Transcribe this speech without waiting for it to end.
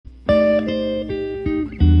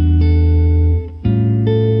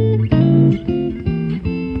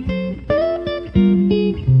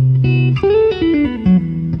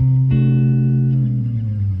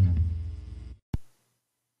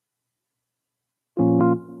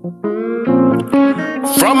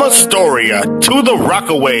From Astoria to the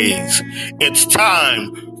Rockaways, it's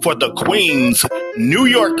time for the Queen's New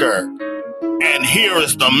Yorker. And here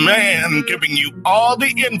is the man giving you all the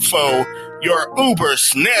info, your uber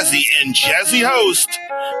snazzy and jazzy host,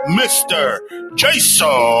 Mr. Jason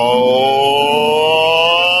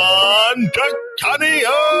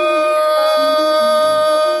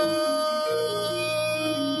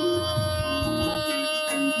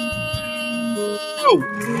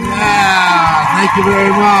Wow, thank you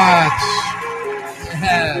very much.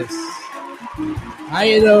 Yes. How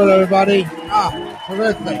you doing, everybody? Oh,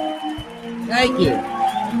 terrific. Thank you.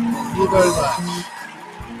 Thank you very much.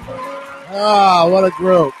 Oh, what a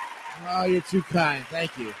group. Oh, you're too kind.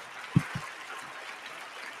 Thank you.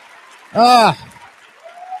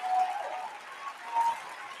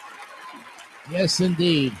 Yes,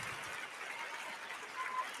 indeed.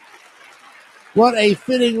 What a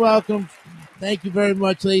fitting welcome. Thank you very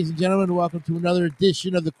much, ladies and gentlemen. Welcome to another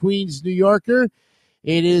edition of the Queen's New Yorker.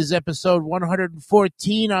 It is episode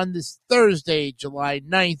 114 on this Thursday, July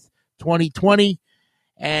 9th, 2020.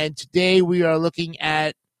 And today we are looking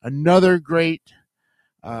at another great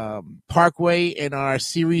Parkway in our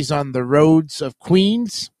series on the roads of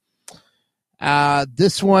Queens.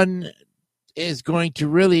 This one is going to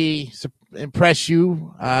really impress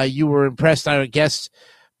you. You were impressed, I guess,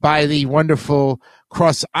 by the wonderful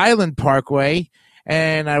Cross Island Parkway,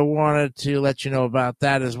 and I wanted to let you know about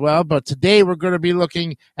that as well. But today we're going to be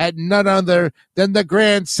looking at none other than the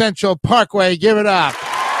Grand Central Parkway. Give it up.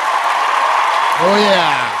 Oh,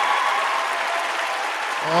 yeah.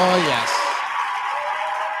 Oh, yes.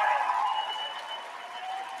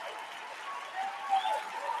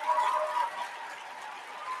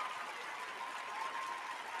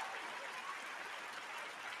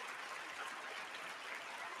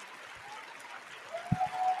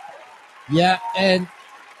 Yeah, and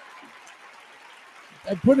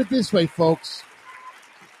I put it this way, folks.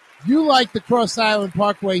 You like the Cross Island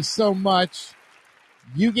Parkway so much,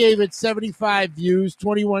 you gave it 75 views,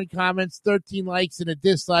 21 comments, 13 likes, and a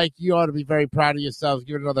dislike. You ought to be very proud of yourselves.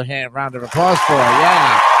 Give it another round of applause for it.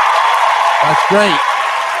 Yeah, that's great.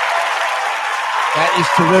 That is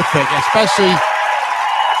terrific, especially,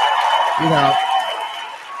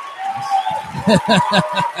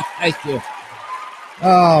 Thank you.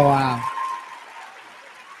 Oh, wow.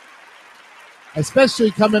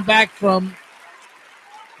 Especially coming back from,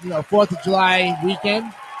 4th of July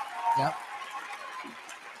weekend. Yep.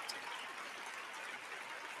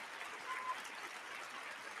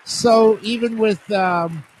 So even with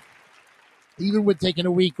taking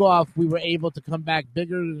a week off, we were able to come back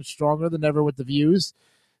bigger and stronger than ever with the views.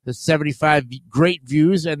 The 75 great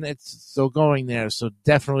views, and it's still going there. So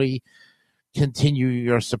definitely continue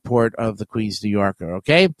your support of the Queen's New Yorker,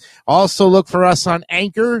 okay? Also look for us on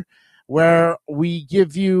Anchor, where we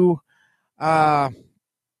give you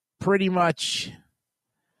pretty much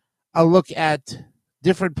a look at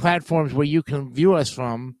different platforms where you can view us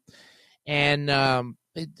from, and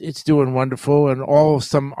it's doing wonderful, and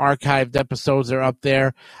some archived episodes are up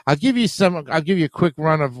there. I'll give you a quick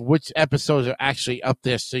run of which episodes are actually up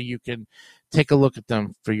there so you can take a look at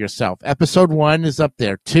them for yourself. Episode 1 is up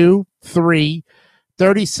there. 2, 3,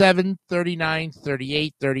 37, 39,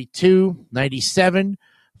 38, 32, 97,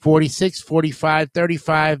 46, 45,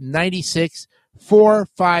 35, 96, 4,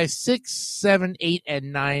 5, 6, 7, 8,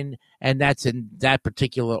 and 9, and that's in that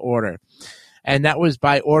particular order. And that was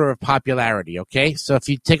by order of popularity, okay? So if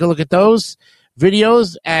you take a look at those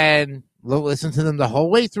videos and listen to them the whole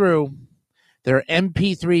way through, they're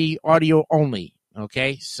MP3 audio only,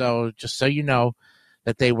 okay? So just so you know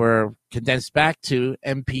that they were condensed back to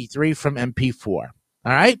MP3 from MP4, all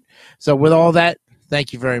right? So with all that,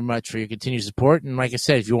 thank you very much for your continued support. And like I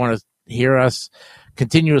said, if you want to hear us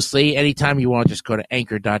continuously, anytime you want, just go to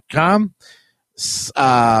anchor.com.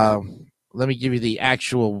 Let me give you the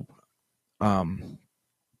actual,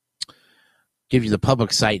 give you the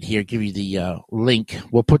public site here, give you the link.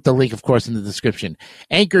 We'll put the link, of course, in the description.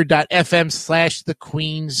 Anchor.fm/The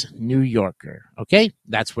Queen's New Yorker. Okay?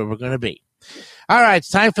 That's where we're going to be. All right, it's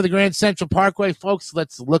time for the Grand Central Parkway, folks.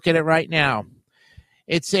 Let's look at it right now.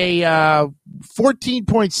 It's a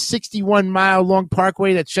 14.61-mile long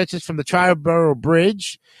parkway that stretches from the Triborough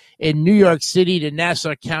Bridge in New York City to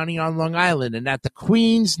Nassau County on Long Island. And at the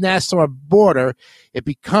Queens-Nassau border, it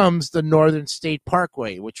becomes the Northern State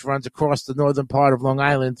Parkway, which runs across the northern part of Long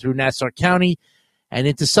Island through Nassau County and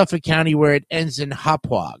into Suffolk County, where it ends in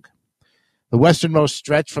Hopwog. The westernmost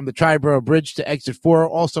stretch from the Triborough Bridge to Exit 4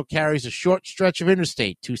 also carries a short stretch of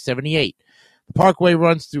Interstate 278. The parkway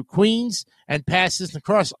runs through Queens and passes the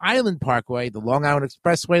Cross Island Parkway, the Long Island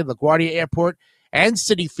Expressway, LaGuardia Airport, and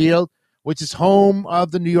Citi Field, which is home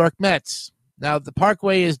of the New York Mets. Now, the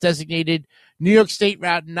Parkway is designated New York State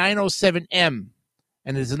Route 907M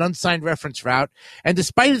and is an unsigned reference route. And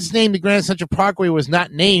despite its name, the Grand Central Parkway was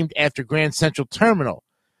not named after Grand Central Terminal.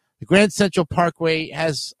 The Grand Central Parkway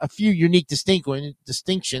has a few unique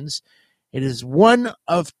distinctions. It is one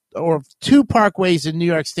of two parkways in New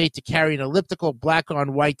York State to carry an elliptical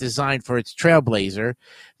black-on-white design for its trailblazer,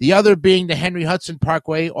 the other being the Henry Hudson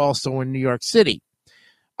Parkway, also in New York City.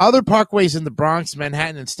 Other parkways in the Bronx,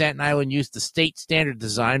 Manhattan, and Staten Island used the state standard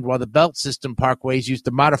design, while the belt system parkways used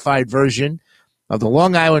a modified version of the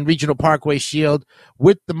Long Island Regional Parkway shield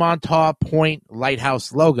with the Montauk Point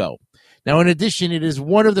Lighthouse logo. Now, in addition, it is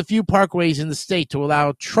one of the few parkways in the state to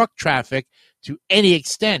allow truck traffic to any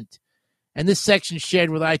extent. And this section shared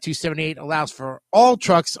with I-278 allows for all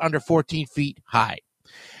trucks under 14 feet high.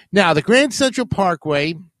 Now, the Grand Central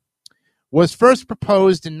Parkway was first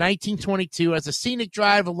proposed in 1922 as a scenic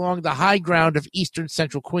drive along the high ground of eastern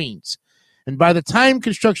central Queens. And by the time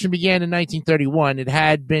construction began in 1931, it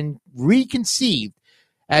had been reconceived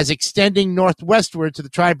as extending northwestward to the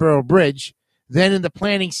Triborough Bridge, then in the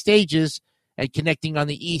planning stages and connecting on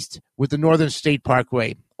the east with the Northern State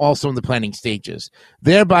Parkway, also in the planning stages,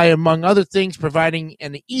 thereby, among other things, providing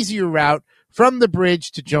an easier route from the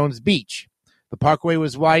bridge to Jones Beach. The parkway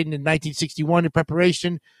was widened in 1961 in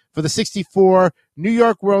preparation for the 64 New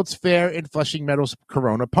York World's Fair in Flushing Meadows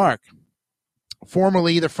Corona Park.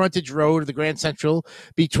 Formerly, the frontage road of the Grand Central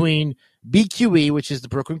between BQE, which is the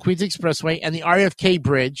Brooklyn-Queens Expressway, and the RFK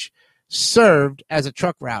Bridge served as a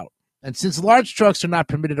truck route. And since large trucks are not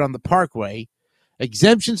permitted on the parkway,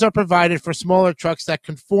 exemptions are provided for smaller trucks that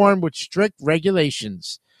conform with strict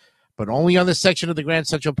regulations, but only on the section of the Grand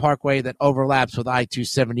Central Parkway that overlaps with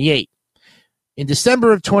I-278. In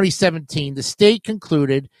December of 2017, the state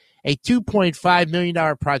concluded a $2.5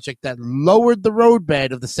 million project that lowered the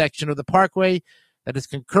roadbed of the section of the parkway that is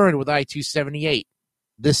concurrent with I-278.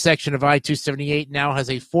 This section of I-278 now has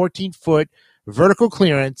a 14-foot vertical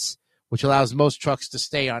clearance, which allows most trucks to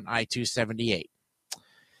stay on I-278.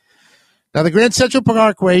 Now, the Grand Central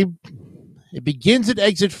Parkway, it begins at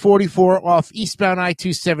exit 44 off eastbound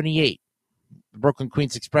I-278, the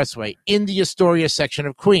Brooklyn-Queens Expressway, in the Astoria section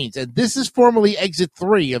of Queens. And this is formerly exit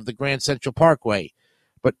 3 of the Grand Central Parkway.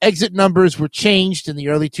 But exit numbers were changed in the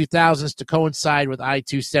early 2000s to coincide with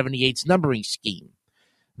I-278's numbering scheme.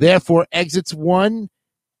 Therefore, exits 1,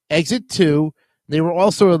 exit 2, they were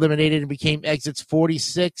also eliminated and became exits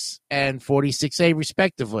 46 and 46A,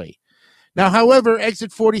 respectively. Now, however,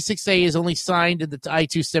 exit 46A is only signed in the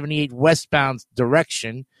I-278 westbound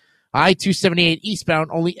direction. I-278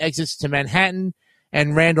 eastbound only exits to Manhattan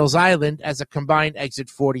and Randall's Island as a combined exit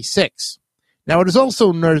 46. Now, it is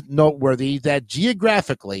also noteworthy that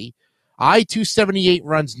geographically, I-278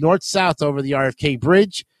 runs north-south over the RFK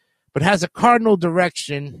Bridge, but has a cardinal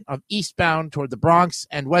direction of eastbound toward the Bronx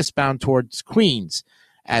and westbound towards Queens,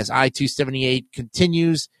 as I-278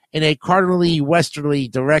 continues in a cardinally westerly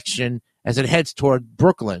direction as it heads toward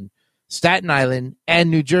Brooklyn, Staten Island,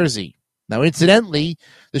 and New Jersey. Now, incidentally,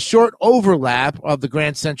 the short overlap of the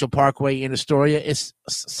Grand Central Parkway in Astoria is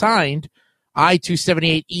signed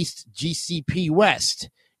I-278 East GCP West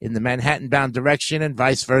in the Manhattan-bound direction and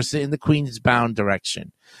vice versa in the Queens-bound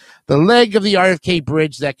direction. The leg of the RFK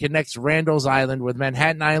Bridge that connects Randall's Island with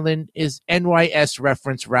Manhattan Island is NYS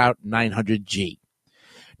reference route 900G.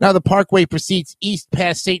 Now, the parkway proceeds east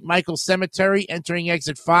past St. Michael's Cemetery, entering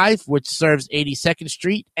exit 5, which serves 82nd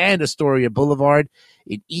Street and Astoria Boulevard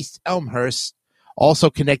in East Elmhurst, also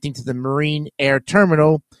connecting to the Marine Air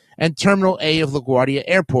Terminal and Terminal A of LaGuardia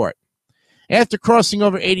Airport. After crossing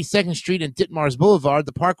over 82nd Street and Ditmars Boulevard,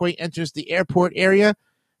 the parkway enters the airport area,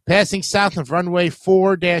 passing south of runway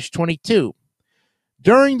 4-22.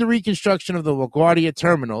 During the reconstruction of the LaGuardia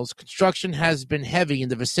terminals, construction has been heavy in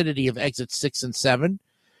the vicinity of exits 6 and 7,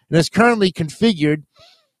 and is currently configured.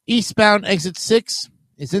 Eastbound exit 6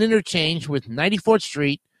 is an interchange with 94th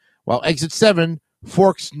Street, while exit 7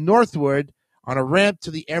 forks northward on a ramp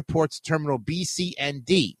to the airport's terminal B, C, and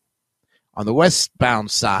D. On the westbound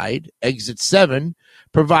side, exit 7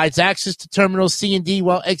 provides access to terminals C and D,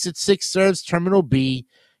 while exit 6 serves terminal B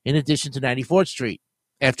in addition to 94th Street.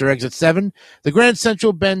 After exit 7, the Grand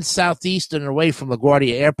Central bends southeast and away from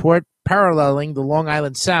LaGuardia Airport, paralleling the Long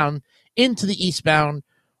Island Sound into the eastbound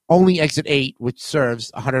only exit 8, which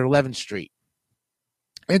serves 111th Street.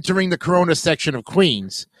 Entering the Corona section of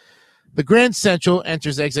Queens, the Grand Central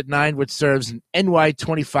enters exit 9, which serves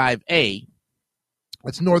NY25A.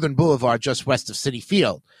 That's Northern Boulevard, just west of Citi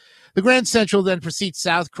Field. The Grand Central then proceeds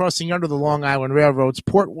south, crossing under the Long Island Railroad's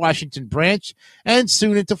Port Washington branch, and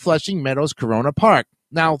soon into Flushing Meadows Corona Park.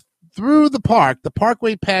 Now, through the park, the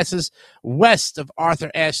Parkway passes west of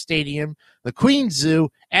Arthur Ashe Stadium, the Queens Zoo,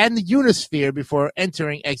 and the Unisphere before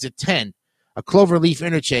entering exit 10, a cloverleaf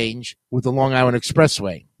interchange with the Long Island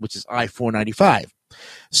Expressway, which is I-495.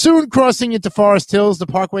 Soon crossing into Forest Hills, the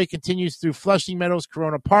Parkway continues through Flushing Meadows,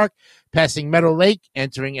 Corona Park, passing Meadow Lake,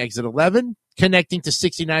 entering exit 11, connecting to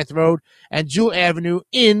 69th Road and Jewel Avenue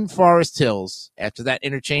in Forest Hills. After that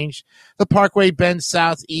interchange, the Parkway bends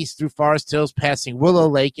southeast through Forest Hills, passing Willow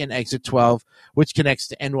Lake and exit 12, which connects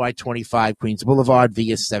to NY25 Queens Boulevard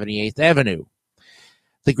via 78th Avenue.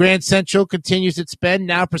 The Grand Central continues its bend,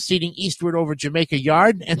 now proceeding eastward over Jamaica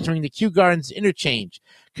Yard, entering the Kew Gardens interchange,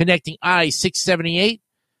 connecting I-678,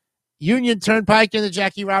 Union Turnpike, and the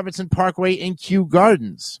Jackie Robinson Parkway in Kew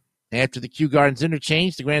Gardens. After the Kew Gardens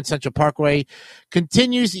interchange, the Grand Central Parkway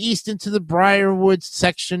continues east into the Briarwood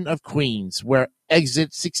section of Queens, where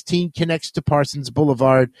exit 16 connects to Parsons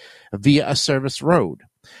Boulevard via a service road.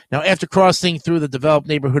 Now, after crossing through the developed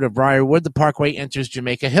neighborhood of Briarwood, the Parkway enters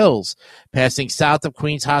Jamaica Hills, passing south of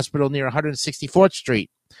Queens Hospital near 164th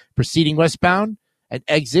Street. Proceeding westbound, at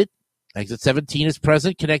exit 17 is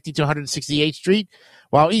present, connecting to 168th Street,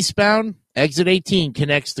 while eastbound, exit 18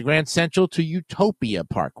 connects the Grand Central to Utopia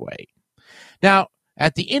Parkway. Now,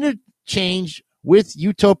 at the interchange with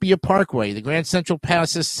Utopia Parkway, the Grand Central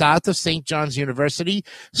passes south of St. John's University,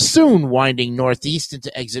 soon winding northeast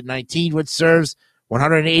into exit 19, which serves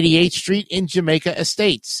 188th Street in Jamaica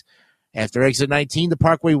Estates. After exit 19, the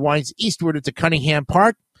Parkway winds eastward into Cunningham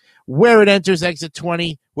Park, where it enters exit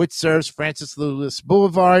 20, which serves Francis Lewis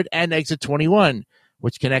Boulevard, and exit 21,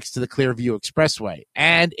 which connects to the Clearview Expressway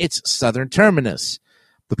and its southern terminus.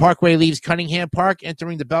 The Parkway leaves Cunningham Park,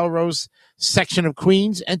 entering the Belrose section of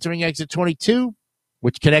Queens, entering exit 22,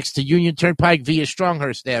 which connects to Union Turnpike via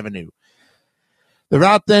Stronghurst Avenue. The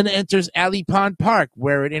route then enters Alley Pond Park,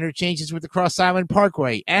 where it interchanges with the Cross Island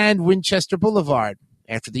Parkway and Winchester Boulevard.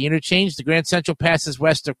 After the interchange, the Grand Central passes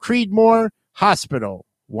west of Creedmoor Hospital,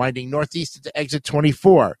 winding northeast into exit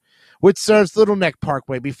 24, which serves Little Neck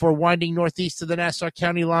Parkway before winding northeast to the Nassau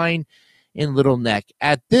County line in Little Neck.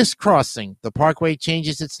 At this crossing, the Parkway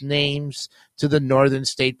changes its names to the Northern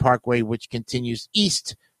State Parkway, which continues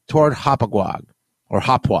east toward Hopwog.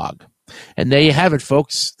 And there you have it,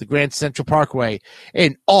 folks, the Grand Central Parkway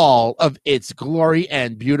in all of its glory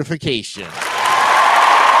and beautification. There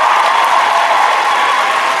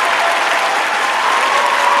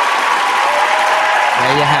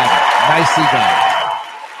you have it. Nicely done.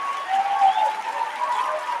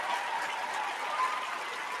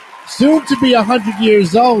 Soon to be 100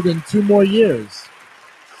 years old in 2 more years.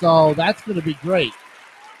 So that's going to be great.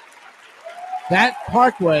 That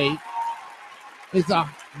parkway is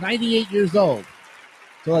 98 years old,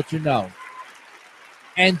 to let you know.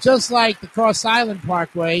 And just like the Cross Island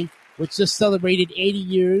Parkway, which just celebrated 80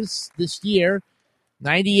 years this year,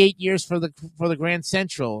 98 years for the Grand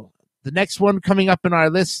Central. The next one coming up in our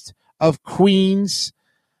list of Queens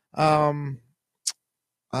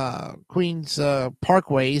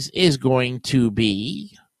parkways is going to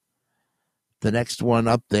be the next one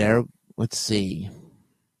up there. Let's see.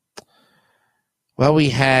 Well, we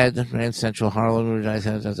had Grand Central, Harlem,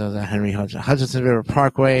 Henry Hutchinson River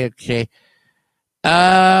Parkway. Okay.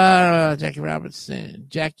 Jackie Robinson.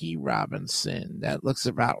 That looks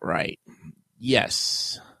about right.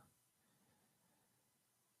 Yes.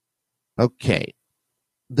 Okay.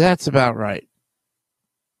 That's about right.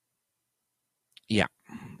 Yeah.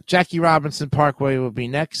 Jackie Robinson Parkway will be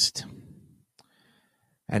next.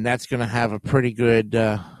 And that's going to have a pretty good...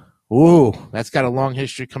 that's got a long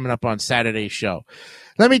history coming up on Saturday's show.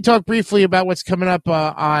 Let me talk briefly about what's coming up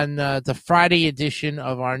on the Friday edition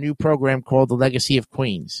of our new program called The Legacy of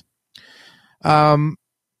Queens.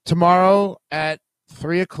 Tomorrow at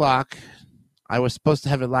 3 o'clock, I was supposed to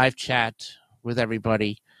have a live chat with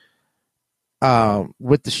everybody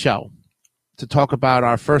with the show to talk about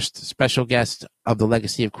our first special guest of The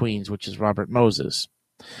Legacy of Queens, which is Robert Moses.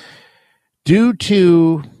 Due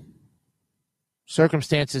to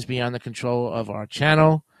circumstances beyond the control of our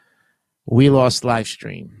channel, we lost live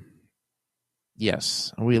stream.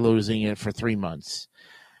 Yes, we're losing it for 3 months.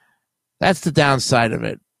 That's the downside of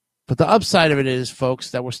it. But the upside of it is,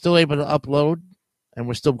 folks, that we're still able to upload, and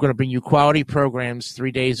we're still going to bring you quality programs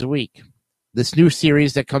 3 days a week. This new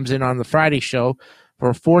series that comes in on the Friday show for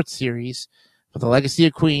a 4th series for The Legacy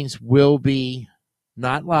of Queens will be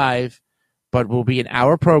not live, but will be an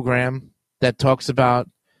hour program that talks about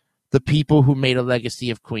the people who made a legacy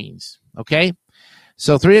of Queens. Okay?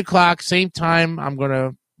 So 3 o'clock, same time, I'm going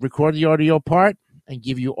to record the audio part and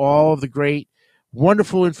give you all of the great,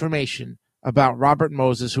 wonderful information about Robert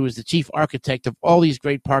Moses, who is the chief architect of all these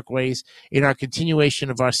great parkways in our continuation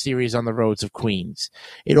of our series on the roads of Queens.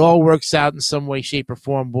 It all works out in some way, shape, or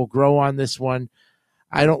form. We'll grow on this one.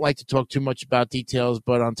 I don't like to talk too much about details,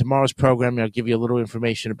 but on tomorrow's program, I'll give you a little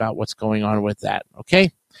information about what's going on with that,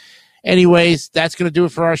 okay? Anyways, that's going to do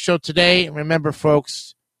it for our show today. And remember,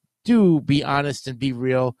 folks, do be honest and be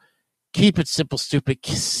real. Keep it simple, stupid,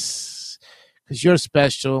 kiss, because you're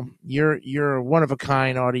special. You're a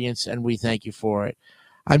one-of-a-kind audience, and we thank you for it.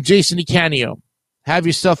 I'm Jason Icanio. Have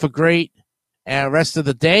yourself a great rest of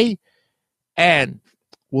the day, and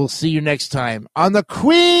we'll see you next time on the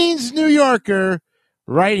Queens New Yorker,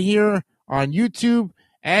 right here on YouTube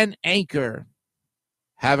and Anchor.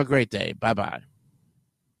 Have a great day. Bye-bye.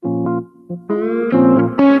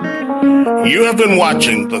 You have been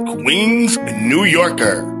watching the Queens New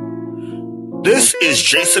Yorker. This is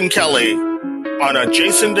Jason Kelly on a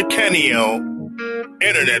Jason DeCanio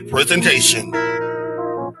internet presentation.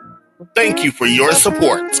 Thank you for your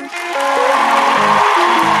support.